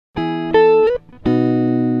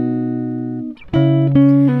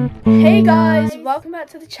Hey guys, welcome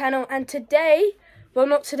back to the channel, and today, well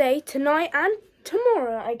not today, tonight and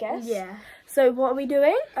tomorrow I guess. Yeah. So what are we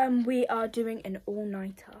doing? We are doing an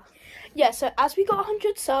all-nighter. Yeah, so as we got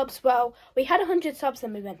 100 subs, well, we had 100 subs,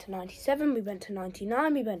 then we went to 97, we went to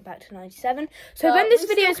 99, we went back to 97. So But when this we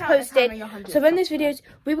video is still count as posted, having 100 so when this subs, video is,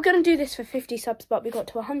 we were going to do this for 50 subs, but we got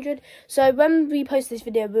to 100. So when we post this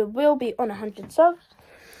video, we will be on 100 subs.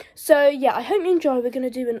 So yeah, I hope you enjoy. We're going to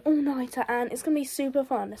do an all-nighter and it's going to be super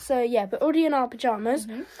fun. So yeah, we're already in our pyjamas.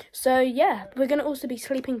 So yeah, we're going to also be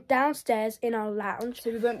sleeping downstairs in our lounge. So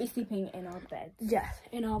we won't be sleeping in our beds. Yes,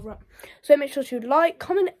 in our room. So make sure to like,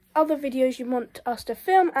 comment other videos you want us to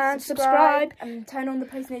film, and subscribe. And turn on the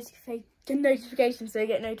post notifications so you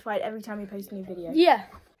get notified every time we post a new video. Yeah.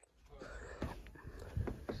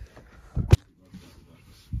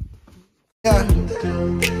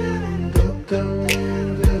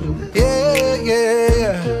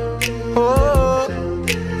 Yeah. Oh,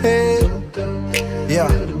 hey. Yeah,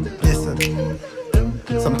 listen.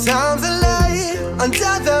 Sometimes I lay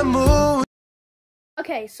under the moon.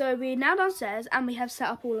 Okay, so we're now downstairs and we have set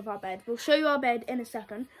up all of our bed. We'll show you our bed in a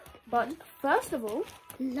second. But first of all,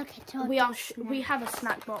 look at our we have a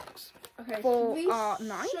snack box. Okay, for should we our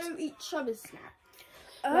night. show each other's snack?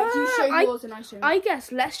 Like you show yours and I show I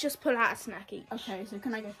guess let's just pull out a snack each. Okay, so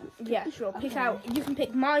can I go first? Yeah, sure. Pick Okay. out. You can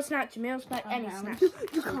pick my snack, Jamil's snack, any Okay, snack.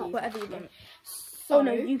 you can't. Whatever you want. So, Oh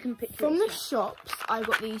no, you can pick from yours. the shops, I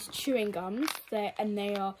got these chewing gums. They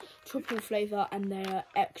are triple flavour and they are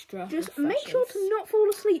extra. Just make sure to not fall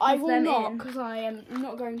asleep. I with will them not, in. because I am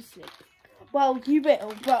not going to sleep. Well, you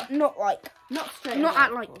will, but not like Not straight. not away,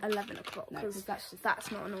 at like of course. 11 o'clock, No, because 'cause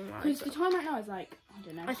that's not a normal. Because the time right now is like, I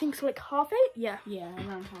don't know. I think it's like 7:30. Yeah. Yeah,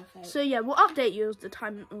 around 8:30. So yeah, we'll update you as the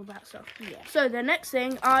time and all that stuff. Yeah. So the next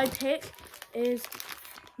thing I pick is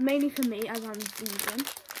mainly for me, as I'm vegan,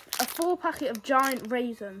 a 4-packet of giant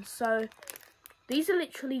raisins. So these are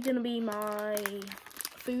literally gonna be my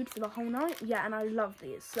food for the whole night. Yeah, and I love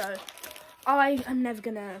these. So I am never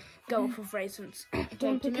gonna go off of raisins.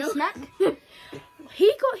 Don't pick a snack.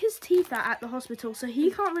 He got his teeth out at the hospital, so he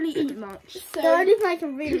can't really eat much. The only thing I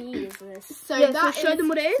can really eat is this. So Yeah, that so show them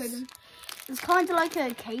what it so is. then- It's kind of like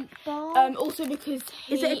a cake bar. also because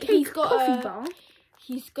Is it a he's cake got coffee bar?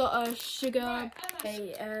 He's got a sugar.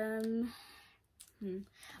 I'm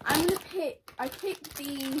gonna pick. I picked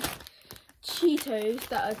these Cheetos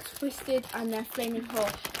that are twisted and they're flaming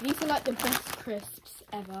hot. These are like the best crisps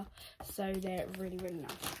ever, so they're really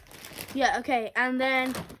nice. Yeah, okay, and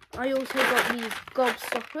then I also got these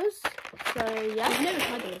gobstoppers. So yeah. I've never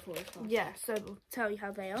tried them before as well. Yeah, so we'll tell you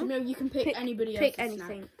how they are. You know, you can pick anybody else's Pick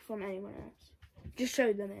anything snack, from anyone else. Just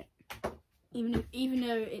show them it. even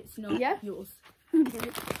though it's not yours.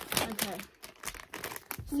 Okay.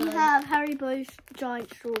 We have Haribo's giant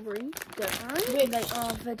strawberry. Don't worry, they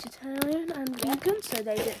are vegetarian and vegan, so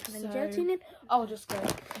they don't have any So- gelatin in. I'll just go.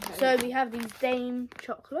 Okay. So we have these Dame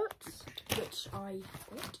chocolates. Which I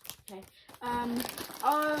got. Okay.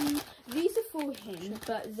 These are for him,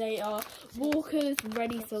 but they are Walker's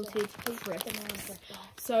Ready Salted Crisps.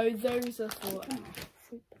 So those are for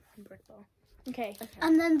Fruit and bread bar. Okay.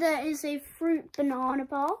 And then there is a fruit banana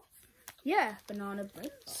bar. Yeah. banana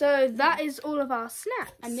bread. So that is all of our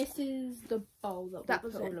snacks. And this is the bowl that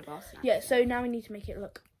we put all of our snacks. Yeah, so now we need to make it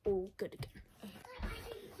look all good again.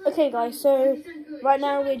 Okay guys, so right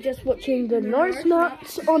now we're just watching the Norris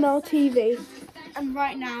Nuts on our TV. And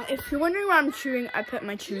right now, if you're wondering why I'm chewing, I put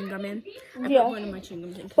my chewing gum in. I Yeah. put one of my chewing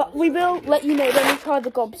gums in. But we will let you know when we try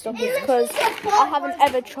the gobstoppers, because I haven't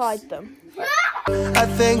ever tried them. I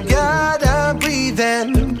thank God I'm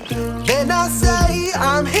breathing. Then I say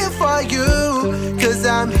I'm here for you, 'cause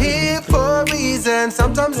I'm here for a reason.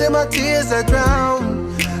 Sometimes in my tears I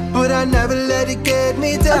drown, but I never let it get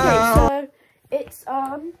me down. Okay, so it's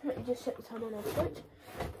let me just set the time on our switch.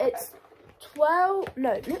 It's 12.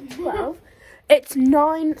 No, not 12. It's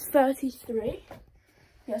 9:33.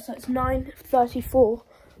 Yeah, so it's 9:34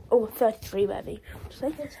 or 33, whatever you want to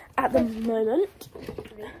say, at the moment.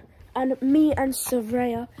 And me and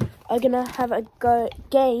Soraya are gonna have a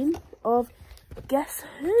game of Guess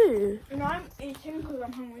Who. And I'm eating because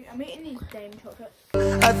I'm hungry. I'm eating these Dame chocolates.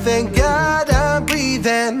 I thank God I'm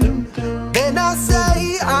breathing. Then I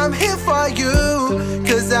say I'm here for you,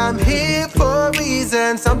 'cause I'm here for a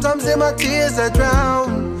reason. Sometimes in my tears I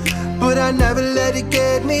drown, but I never let it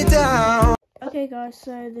get me down. Okay guys,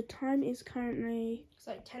 so the time is currently, It's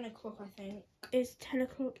like 10 o'clock, I think. it's 10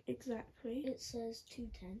 o'clock exactly. It says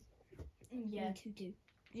 2:10. Yeah. 2:2.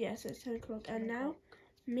 Yeah, so it's 10 o'clock. And now,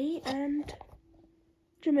 me and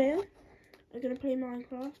Jamil are gonna play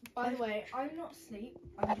Minecraft. By the way, I'm not asleep.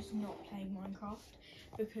 I'm just not playing Minecraft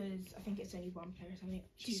because I think it's only one player. So I think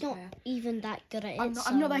She's not two-player. even that good at it.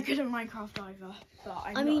 I'm not that good at Minecraft either. But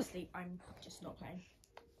I'm not asleep. I'm just not playing.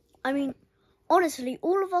 I mean, honestly,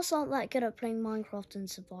 all of us aren't that good at playing Minecraft and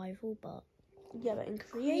survival, but Yeah, but in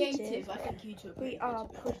creative, I think you two we are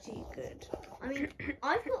pretty good. I mean,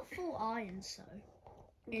 I've got full iron, so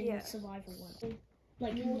in Yeah. survival one,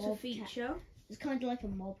 like Water mob feature, it's kind of like a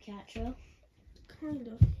mob catcher. kind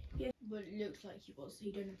of. But it looks like he was. So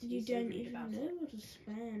you don't have to You be so don't rude even about know it. what a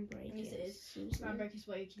spam break Yes, is. it is. Susan. Spam break is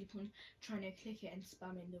where you keep on trying to click it and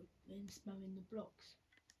spamming the blocks.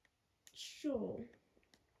 Sure.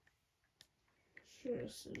 Sure,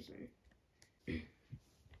 Susan.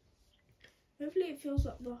 Hopefully it fills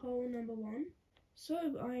up the whole number 1. So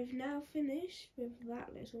I've now finished with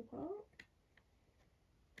that little part.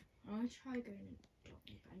 I want to try going and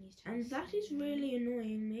dropping it, but I need to. And that is really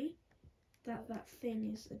annoying me. That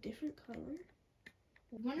thing is a different colour.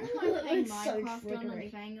 When am I playing It's so Minecraft on? I'm triggering.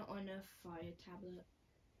 playing it on a Fire tablet.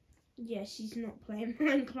 Yeah, she's not playing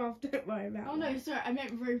Minecraft, don't worry about Oh no, sorry, I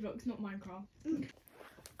meant Roblox, not Minecraft.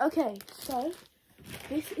 Okay, so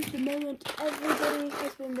this is the moment everybody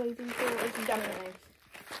has been waiting for. As Definitely.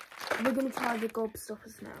 We're going to try the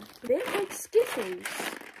gobstoppers now. They're like Skittles.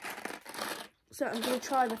 So I'm going to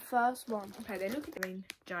try the first one. Okay, they look like green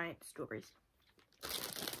giant strawberries.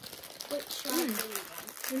 Which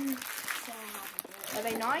Are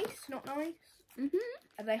they nice? Not nice?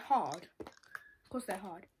 Are they hard? Of course they're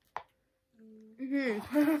hard. That's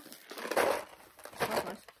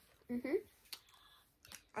nice.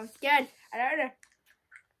 I'm scared. I don't know.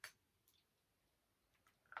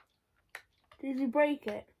 Did you break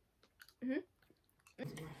it?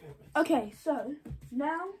 Okay, so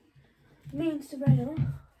now me and Serena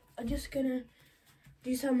are just gonna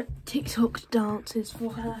do some TikTok dances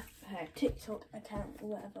for her TikTok account or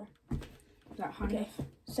whatever. That high. Okay,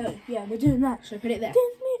 so yeah, we're doing that. Should I put it there?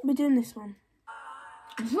 We're doing this one.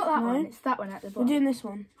 It's not that No. one, it's that one at the We're bottom. doing this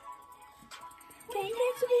one.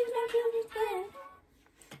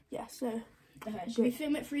 Yeah, so Okay, should we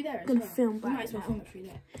film it through there as gonna well? film We back might as well now. film it through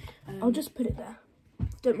there. I'll just put it there.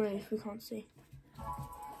 Don't worry if we can't see.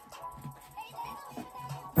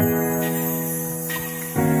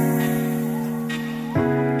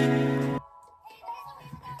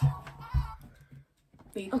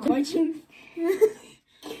 be Okay. watching.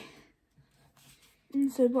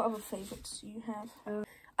 So what other favourites do you have?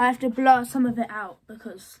 I have to blur some of it out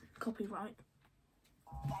because copyright.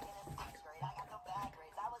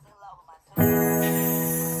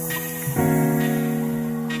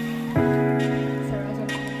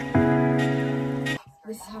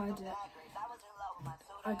 This is how I do it.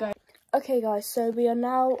 I go. Okay guys, so we are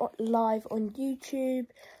now live on YouTube,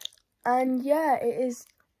 and yeah, it is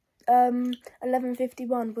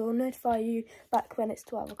 11:51. We'll notify you back when it's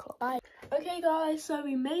 12 o'clock. Bye. Okay guys, so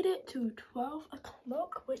we made it to 12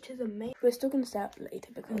 o'clock, which is amazing. We're still going to stay up later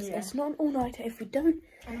because it's not an all-nighter if we don't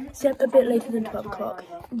stay up a bit later than 12 o'clock.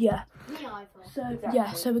 Yeah. So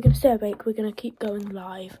yeah, so we're going to stay awake. We're going to keep going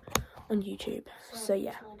live on YouTube. So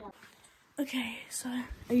yeah. Okay, so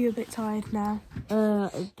are you a bit tired now?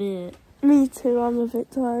 a bit. Me too, I'm a bit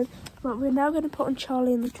tired. But we're now going to put on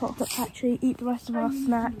Charlie in the Chocolate Factory, eat the rest of our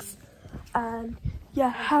snacks, and yeah,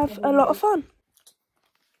 have a lot of fun.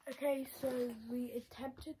 Okay, so we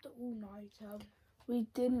attempted the all-nighter. We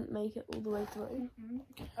didn't make it all the way through.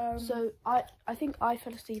 So I think I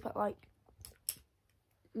fell asleep at like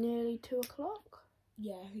nearly 2 o'clock.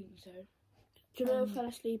 Yeah, I think so. Jamil fell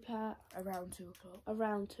asleep at Around 2 o'clock.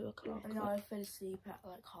 around 2 o'clock. And I fell asleep at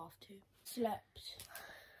like 2:30. Slept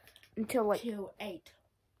until like, Till 8.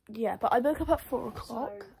 yeah, but I woke up at 4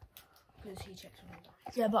 o'clock. Because he checked on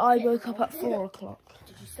the Yeah, but I woke up at 4 o'clock.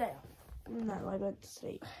 Did you stay up? No, I went to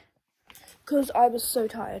sleep because I was so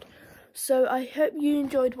tired. So I hope you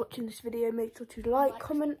enjoyed watching this video. Make sure to like,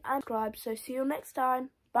 comment and subscribe. So see you next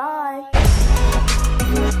time. Bye.